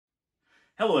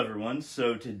Hello everyone,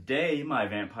 so today my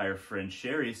vampire friend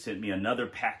Sherry sent me another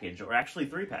package, or actually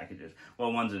 3 packages.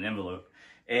 Well, one's an envelope,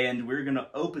 and we're gonna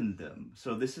open them.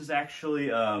 So this is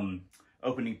actually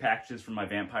opening packages from my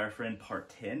vampire friend part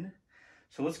 10.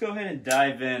 So let's go ahead and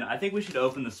dive in. I think we should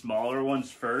open the smaller ones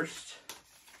first.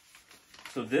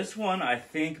 So this one I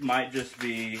think might just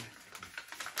be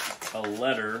a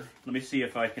letter. Let me see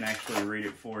if I can actually read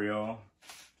it for y'all.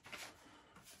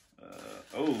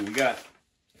 Oh, we got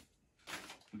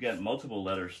multiple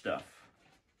letter stuff.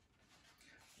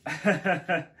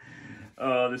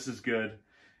 Oh, this is good.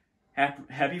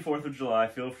 Happy 4th of July.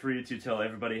 Feel free to tell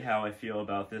everybody how I feel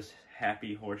about this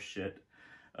happy horse shit.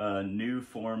 New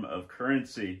form of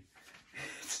currency.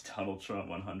 It's Donald Trump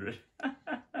 100.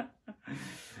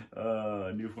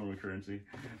 New form of currency.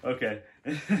 Okay.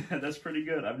 That's pretty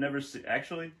good. I've never seen,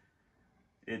 actually,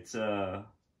 it's, yeah,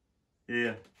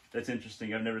 that's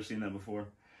interesting. I've never seen that before.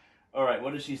 All right,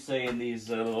 what does she say in these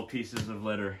little pieces of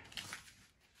letter?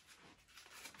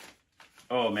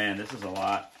 Oh man, this is a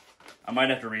lot. I might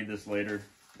have to read this later.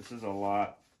 This is a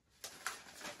lot.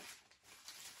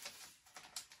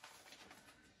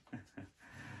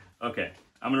 Okay,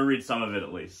 I'm gonna read some of it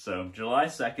at least. So, July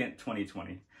 2nd,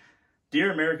 2020.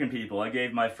 Dear American people, I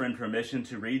gave my friend permission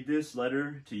to read this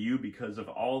letter to you because of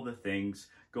all the things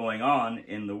going on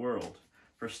in the world.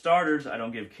 For starters, I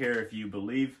don't give care if you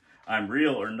believe I'm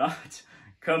real or not.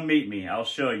 Come meet me, I'll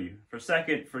show you. For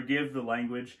second, forgive the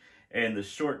language and the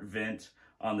short vent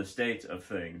on the state of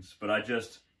things, but I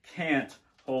just can't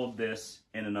hold this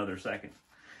in another second.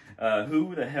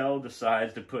 Who the hell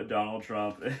decides to put Donald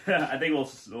Trump? I think we'll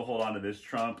hold on to this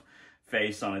Trump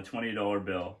face on a $20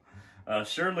 bill.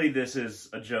 Surely this is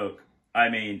a joke. I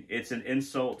mean, it's an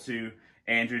insult to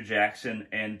Andrew Jackson,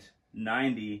 and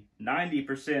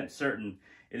 90% certain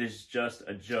it is just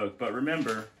a joke. But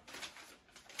remember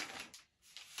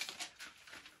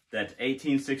that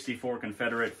 1864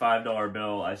 Confederate $5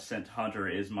 bill I sent Hunter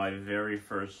is my very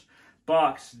first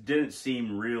box. Didn't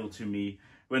seem real to me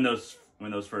when those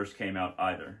first came out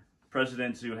either.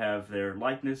 Presidents who have their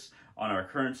likeness on our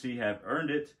currency have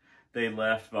earned it. They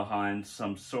left behind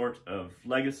some sort of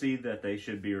legacy that they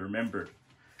should be remembered.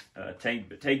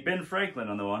 Take Ben Franklin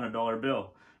on the $100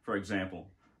 bill, for example.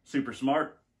 Super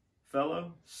smart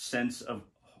fellow, sense of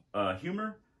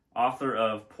humor, author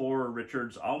of Poor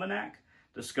Richard's Almanac,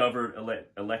 discovered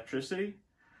electricity,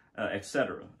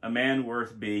 etc. A man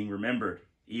worth being remembered,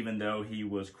 even though he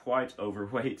was quite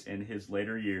overweight in his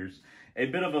later years. A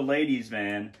bit of a ladies'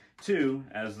 man, too,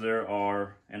 as there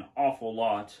are an awful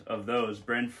lot of those.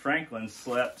 Ben Franklin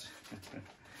slept...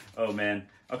 Oh, man.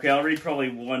 Okay, I'll read probably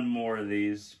one more of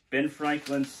these. Ben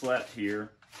Franklin slept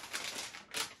here.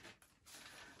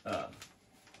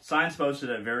 Signs posted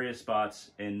at various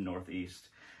spots in Northeast.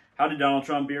 How did Donald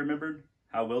Trump be remembered?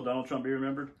 How will Donald Trump be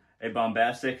remembered? A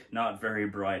bombastic, not very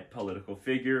bright political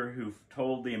figure who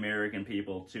told the American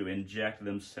people to inject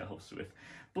themselves with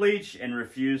bleach and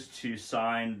refused to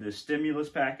sign the stimulus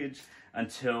package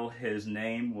until his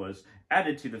name was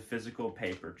added to the physical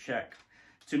paper check.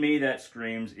 To me, that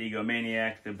screams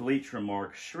egomaniac. The bleach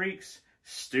remark shrieks,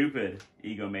 stupid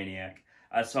egomaniac.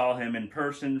 I saw him in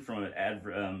person from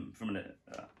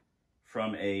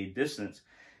a distance.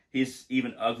 He's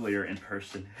even uglier in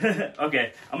person.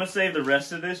 Okay, I'm gonna save the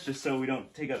rest of this just so we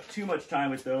don't take up too much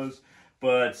time with those.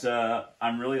 But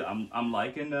I'm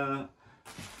liking her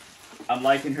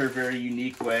very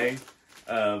unique way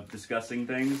of discussing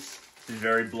things. She's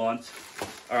very blunt.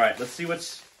 All right, let's see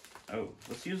what's. Oh,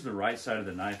 let's use the right side of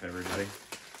the knife, everybody.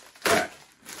 All right.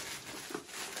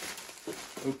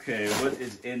 Okay, what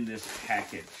is in this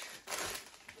package?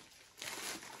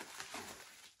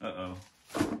 Uh-oh.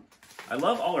 I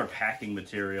love all our packing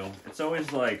material. It's always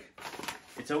so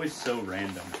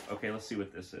random. Okay, let's see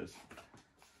what this is.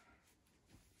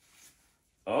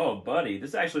 Oh, buddy,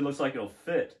 this actually looks like it'll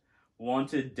fit.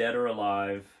 Wanted, dead or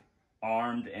alive,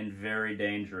 armed and very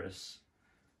dangerous.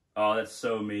 Oh, that's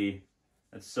so me.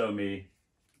 That's so me.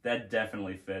 That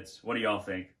definitely fits. What do y'all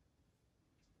think?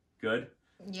 Good?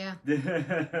 Yeah.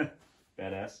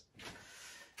 Badass.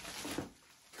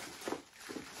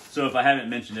 So if I haven't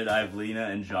mentioned it, I have Lena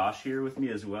and Josh here with me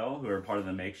as well, who are part of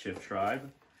the Makeshift Tribe.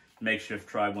 Makeshift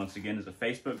Tribe, once again, is a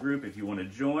Facebook group if you want to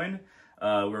join.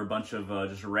 We're a bunch of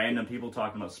just random people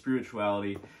talking about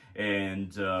spirituality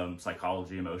and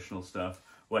psychology, emotional stuff,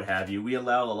 what have you. We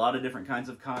allow a lot of different kinds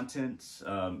of content,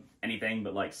 anything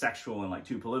but like sexual and like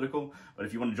too political. But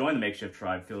if you want to join the Makeshift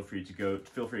Tribe, feel free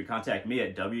to contact me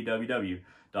at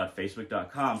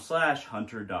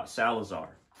www.facebook.com/hunter.salazar.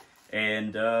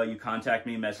 And you contact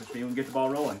me, message me, and we get the ball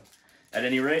rolling. At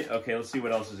any rate, okay, let's see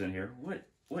what else is in here.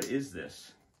 What is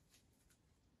this?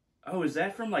 Oh, is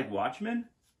that from like Watchmen?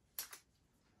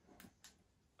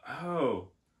 Oh,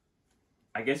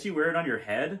 I guess you wear it on your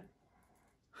head?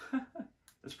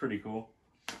 That's pretty cool.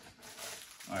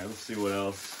 All right, let's see what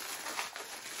else.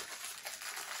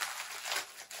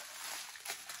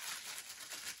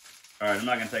 All right, I'm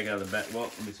not gonna take it out of the bag.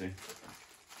 Well, let me see.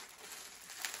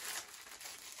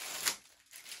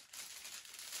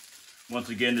 Once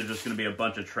again, there's just gonna be a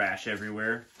bunch of trash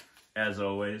everywhere. As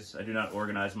always, I do not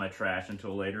organize my trash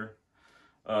until later.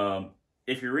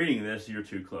 If you're reading this, you're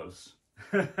too close.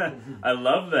 I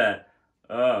love that.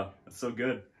 Oh, that's so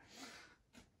good.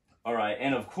 All right,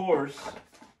 and of course,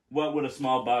 what would a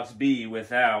small box be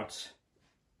without,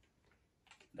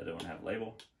 I don't have a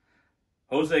label,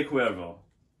 Jose Cuervo.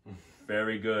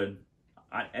 Very good.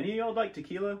 Any of y'all like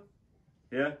tequila?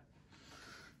 Yeah?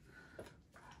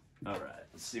 All right,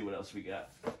 let's see what else we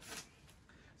got.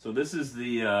 So this is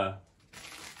the,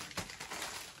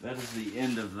 that is the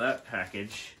end of that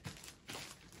package.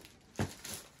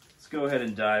 Let's go ahead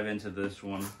and dive into this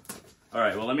one. All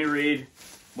right, well, let me read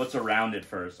what's around it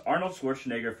first. Arnold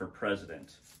Schwarzenegger for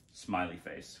president. Smiley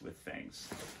face with fangs.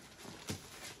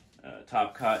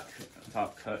 Top cut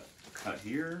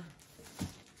here.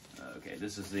 Okay,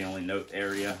 this is the only note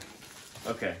area.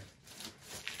 Okay.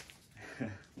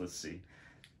 Let's see.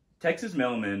 Texas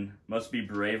mailmen must be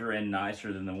braver and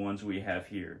nicer than the ones we have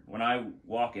here. When I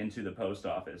walk into the post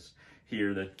office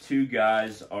here, the two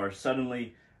guys are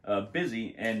suddenly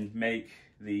busy and make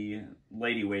the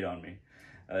lady wait on me.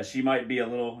 She might be a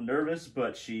little nervous,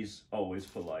 but she's always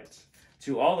polite.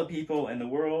 To all the people in the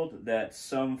world that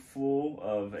some fool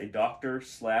of a doctor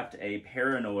slapped a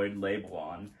paranoid label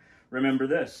on, remember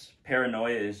this: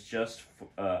 paranoia is just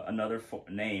another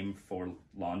name for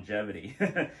longevity.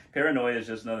 Paranoia is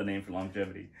just another name for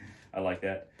longevity. I like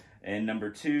that. And number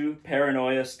 2,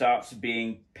 paranoia stops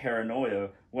being paranoia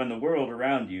when the world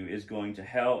around you is going to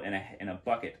hell in a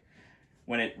bucket.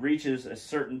 When it reaches a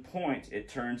certain point, it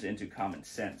turns into common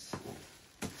sense.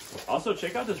 Also,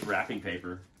 check out this wrapping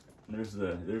paper. There's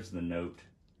the note.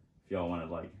 If y'all want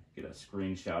to like get a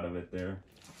screenshot of it there.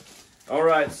 All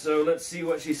right, so let's see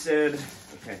what she said.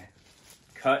 Okay,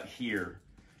 cut here.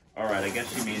 All right, I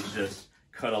guess she means just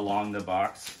cut along the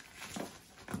box.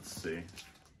 Let's see.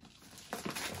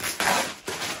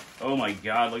 Oh my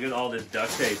God, look at all this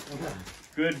duct tape.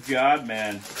 Good God,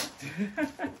 man.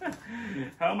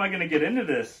 How am I gonna get into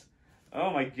this? Oh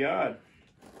my God.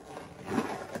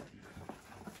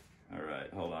 All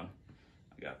right, hold on.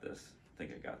 I got this. I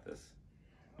think I got this.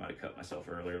 Might have cut myself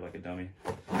earlier like a dummy.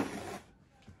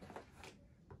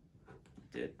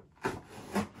 Did. Oh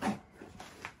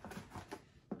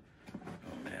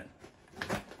man.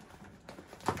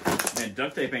 Man,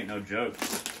 duct tape ain't no joke.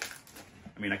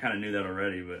 I mean, I kind of knew that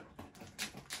already, but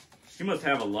she must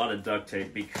have a lot of duct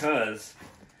tape because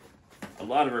a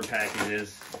lot of her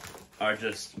packages are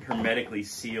just hermetically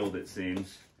sealed, it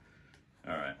seems.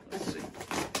 All right, let's see.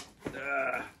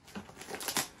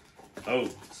 Oh,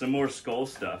 some more Skull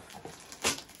stuff.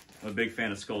 I'm a big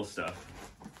fan of Skull stuff.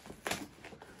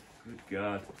 Good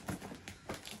God.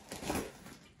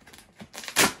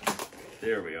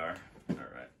 There we are. All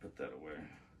right, put that away.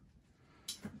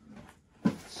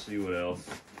 Let's see what else.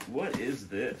 What is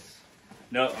this?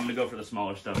 No, I'm gonna go for the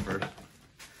smaller stuff first.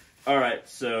 All right,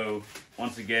 so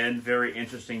once again, very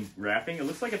interesting wrapping. It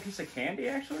looks like a piece of candy,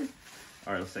 actually.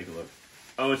 All right, let's take a look.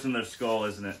 Oh, it's in their skull,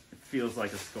 isn't it? It feels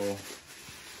like a skull.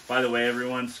 By the way,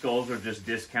 everyone, skulls are just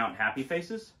discount happy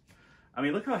faces. I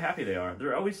mean, look how happy they are.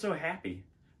 They're always so happy.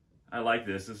 I like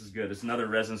this. This is good. It's another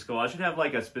resin skull. I should have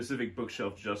like a specific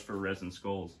bookshelf just for resin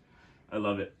skulls. I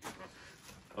love it.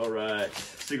 All right,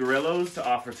 cigarillos to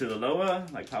offer to the Loa,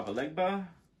 like Papa Legba.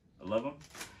 I love them.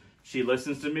 She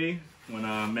listens to me when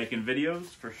I'm making videos,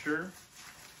 for sure.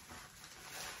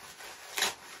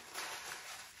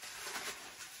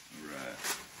 All right.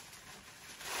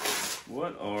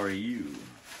 What are you?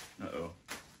 Uh-oh.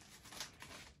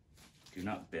 Do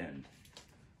not bend.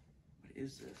 What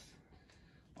is this?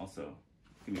 Also,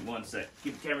 give me one sec.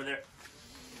 Keep the camera there.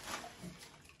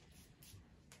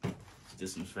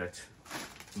 Disinfect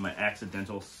my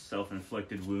accidental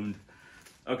self-inflicted wound.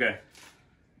 Okay.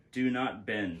 Do not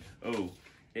bend. Oh,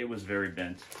 it was very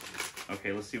bent.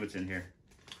 Okay, let's see what's in here.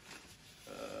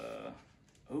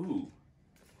 Ooh.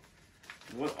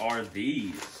 What are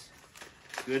these?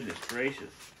 Goodness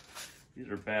gracious. These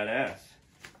are badass.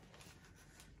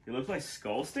 They look like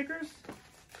skull stickers?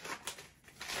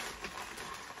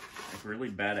 Like really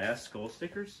badass skull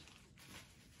stickers?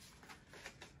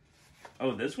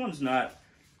 Oh, this one's not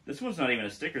even a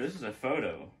sticker. This is a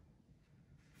photo.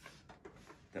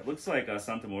 That looks like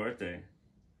Santa Muerte.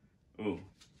 Ooh.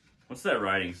 What's that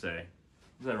writing say?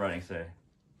 does that writing say?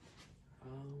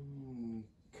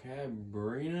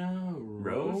 Cabrina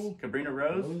Rose? Cabrina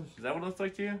Rose? Is that what it looks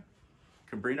like to you?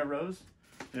 Cabrina Rose?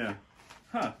 Yeah.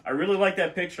 Huh. I really like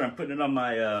that picture. I'm putting it on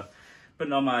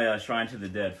my Shrine to the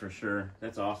Dead for sure.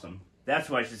 That's awesome. That's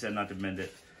why she said not to mend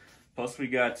it. Plus we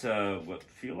got what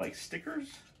feel like stickers.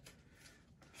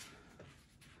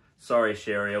 Sorry,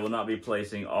 Sherry, I will not be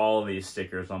placing all these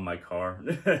stickers on my car.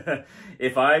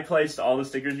 If I placed all the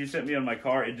stickers you sent me on my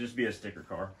car, it'd just be a sticker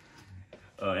car.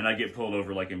 And I get pulled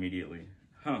over like immediately.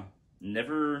 Huh.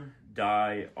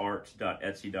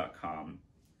 Neverdieart.etsy.com.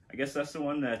 I guess that's the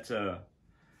one that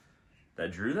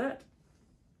that drew that.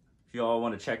 If you all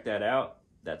want to check that out,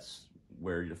 that's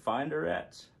where you find her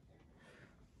at.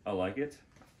 I like it.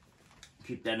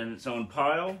 Keep that in its own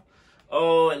pile.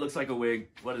 Oh, it looks like a wig.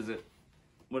 What is it?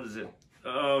 What is it?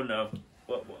 Oh no.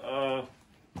 What?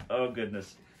 Oh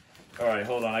goodness. All right,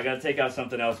 hold on. I gotta take out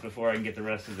something else before I can get the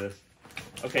rest of this.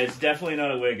 Okay, it's definitely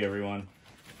not a wig, everyone.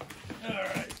 All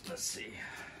right, let's see.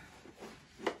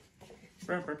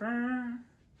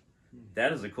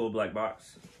 That is a cool black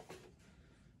box.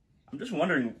 I'm just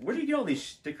wondering, where do you get all these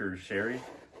stickers, Sherry?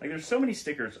 Like, there's so many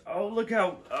stickers. Oh, look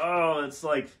how, oh, it's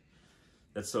like,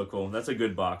 that's so cool. That's a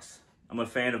good box. I'm a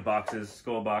fan of boxes,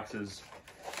 skull boxes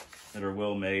that are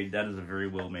well made. That is a very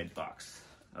well made box.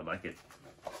 I like it.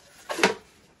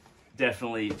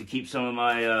 Definitely to keep some of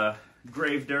my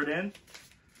grave dirt in.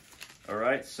 All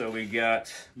right, so we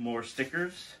got more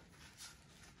stickers.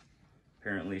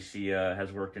 Apparently she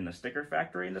has worked in the sticker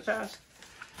factory in the past.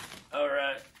 All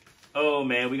right. Oh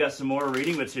man, we got some more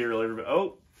reading material. Everybody.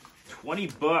 Oh, 20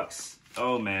 bucks.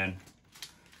 Oh man.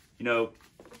 You know,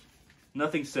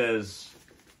 nothing says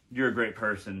you're a great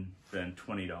person than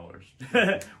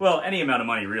 $20. Well, any amount of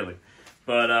money really.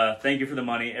 But thank you for the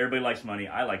money. Everybody likes money.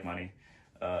 I like money.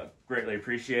 Greatly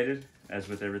appreciated, as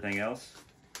with everything else.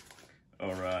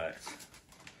 All right.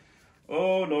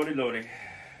 Oh, lordy, lordy.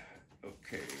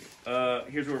 Okay.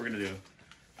 Here's what we're going to do.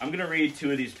 I'm going to read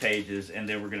 2 of these pages, and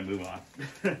then we're going to move on.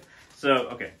 So,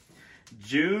 okay.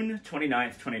 June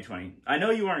 29th, 2020. I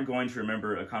know you aren't going to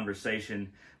remember a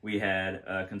conversation we had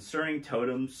concerning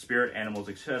totems, spirit animals,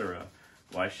 etc.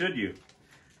 Why should you?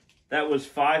 That was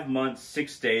 5 months,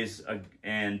 6 days,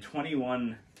 and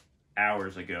 21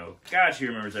 hours ago. God, she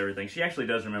remembers everything. She actually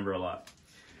does remember a lot.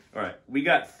 All right, we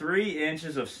got 3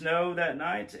 inches of snow that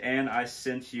night, and I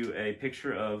sent you a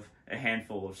picture of a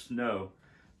handful of snow.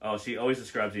 Oh, she always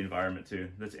describes the environment too.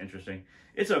 That's interesting.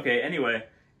 It's okay. Anyway,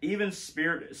 even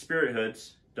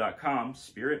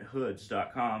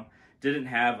spirithoods.com didn't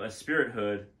have a spirit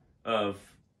hood of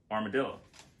armadillo.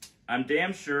 I'm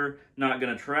damn sure not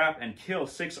gonna trap and kill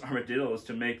 6 armadillos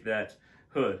to make that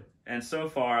hood. And so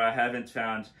far, I haven't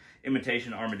found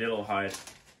imitation armadillo hide.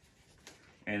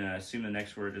 And I assume the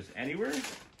next word is anywhere.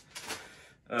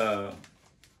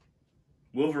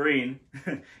 Wolverine,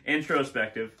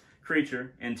 introspective,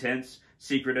 creature, intense,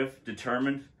 secretive,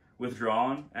 determined,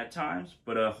 withdrawn at times,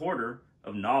 but a hoarder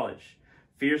of knowledge.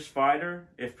 Fierce fighter,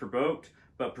 if provoked,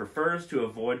 but prefers to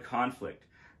avoid conflict.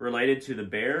 Related to the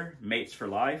bear, mates for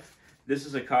life. This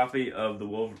is a copy of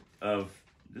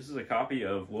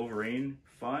Wolverine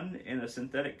Fun in a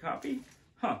synthetic copy.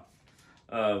 Huh.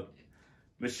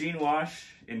 Machine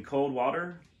wash in cold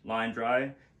water, line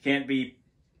dry. Can be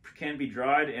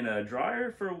dried in a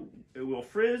dryer for it will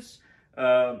frizz.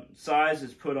 Size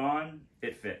is put on,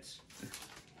 it fits.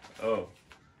 Oh,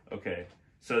 okay.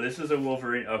 So this is a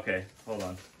Wolverine. Okay, hold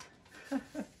on.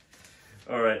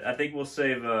 All right, I think we'll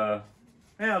save. I'll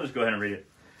just go ahead and read it.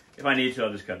 If I need to,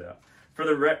 I'll just cut it out. For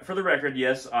the record,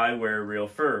 yes, I wear real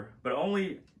fur, but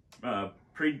only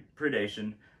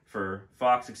predation. Fur,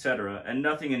 fox, etc., and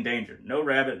nothing endangered. No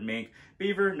rabbit, mink,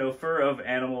 beaver, no fur of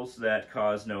animals that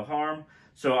cause no harm,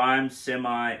 so I'm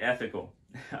semi-ethical.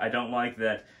 I don't like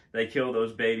that they kill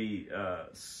those baby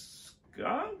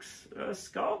skulks?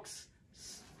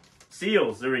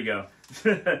 Seals, there we go,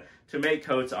 to make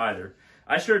coats either.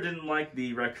 I sure didn't like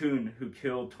the raccoon who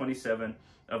killed 27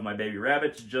 of my baby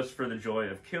rabbits just for the joy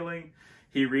of killing.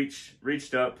 He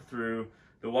reached up through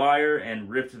the wire and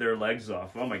ripped their legs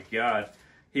off. Oh my God.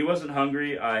 He wasn't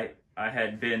hungry. I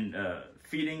had been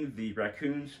feeding the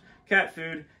raccoons cat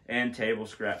food and table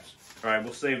scraps. All right,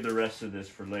 we'll save the rest of this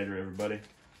for later, everybody.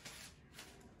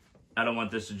 I don't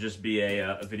want this to just be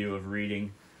a video of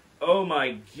reading. Oh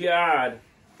my God,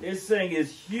 this thing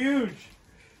is huge.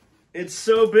 It's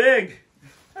so big.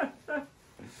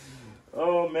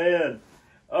 Oh man.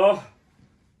 Oh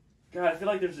God, I feel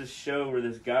like there's this show where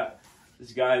this guy.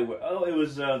 Oh, it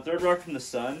was Third Rock from the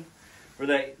Sun. Where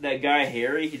that guy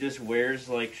Harry, he just wears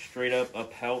like straight up a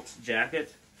pelt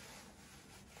jacket.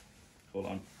 Hold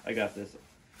on, I got this.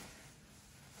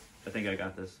 think I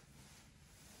got this.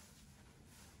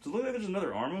 Does it look like there's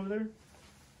another arm over there?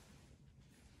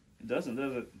 It doesn't,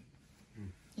 does it?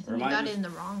 I think you got it in the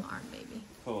wrong arm, maybe.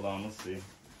 Hold on, let's see.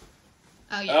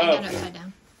 Oh, yeah, you got it upside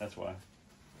down. That's why.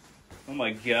 Oh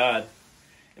my god.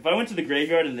 If I went to the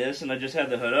graveyard in this and I just had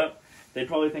the hood up, they'd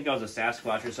probably think I was a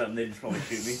Sasquatch or something. They'd just probably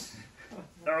shoot me.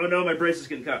 Oh no, my brace is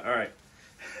getting cut. Alright.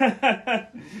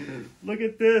 Look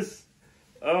at this.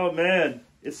 Oh man.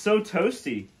 It's so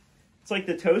toasty. It's like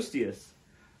the toastiest.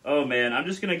 Oh man, I'm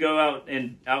just going to go out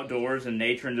and outdoors in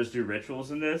nature and just do rituals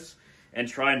in this and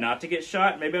try not to get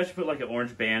shot. Maybe I should put like an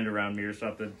orange band around me or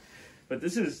something. But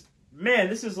this is, man,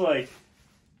 this is like,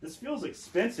 this feels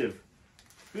expensive.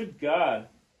 Good God.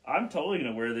 I'm totally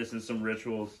going to wear this in some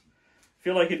rituals. I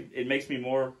feel like it makes me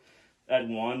more at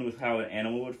one with how an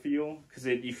animal would feel. Because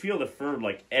you feel the fur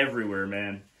like everywhere,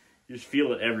 man. You just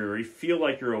feel it everywhere. You feel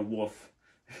like you're a wolf.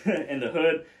 And the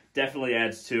hood definitely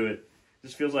adds to it.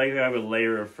 Just feels like I have a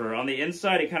layer of fur. On the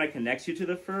inside, it kind of connects you to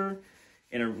the fur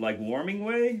in a like warming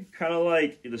way. Kind of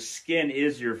like the skin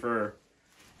is your fur.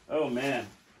 Oh, man.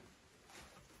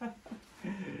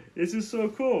 This is so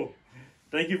cool.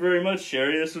 Thank you very much,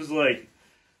 Sherry. This was like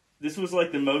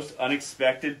the most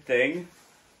unexpected thing.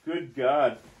 Good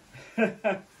God.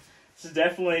 This is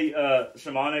definitely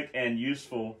shamanic and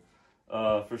useful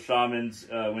for shamans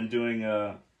when doing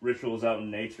rituals out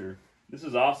in nature. This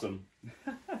is awesome.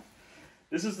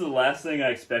 This is the last thing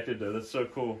I expected, though. That's so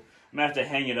cool. I'm going to have to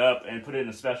hang it up and put it in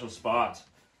a special spot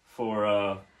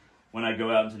for when I go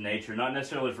out into nature. Not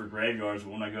necessarily for graveyards,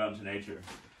 but when I go out into nature.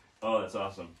 Oh, that's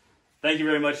awesome. Thank you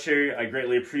very much, Sherry. I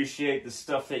greatly appreciate the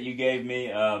stuff that you gave me.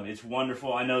 It's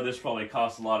wonderful. I know this probably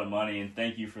costs a lot of money, and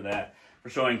thank you for that, for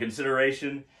showing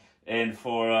consideration, and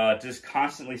for just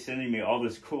constantly sending me all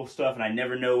this cool stuff, and I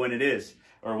never know when it is,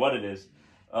 or what it is.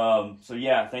 So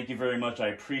yeah, thank you very much. I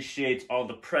appreciate all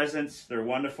the presents. They're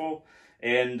wonderful.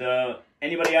 And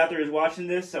anybody out there who's watching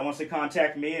this that wants to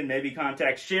contact me and maybe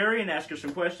contact Sherry and ask her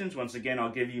some questions, once again, I'll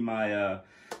give you my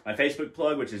my Facebook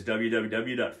plug, which is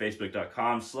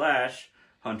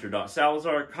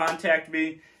www.facebook.com/hunter.salazar. Contact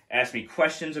me. Ask me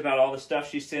questions about all the stuff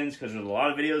she sends, because there's a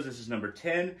lot of videos. This is number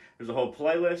 10. There's a whole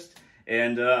playlist.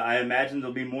 And I imagine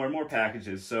there'll be more and more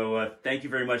packages. So thank you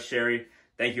very much, Sherry.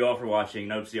 Thank you all for watching,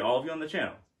 and I hope to see all of you on the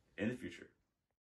channel in the future.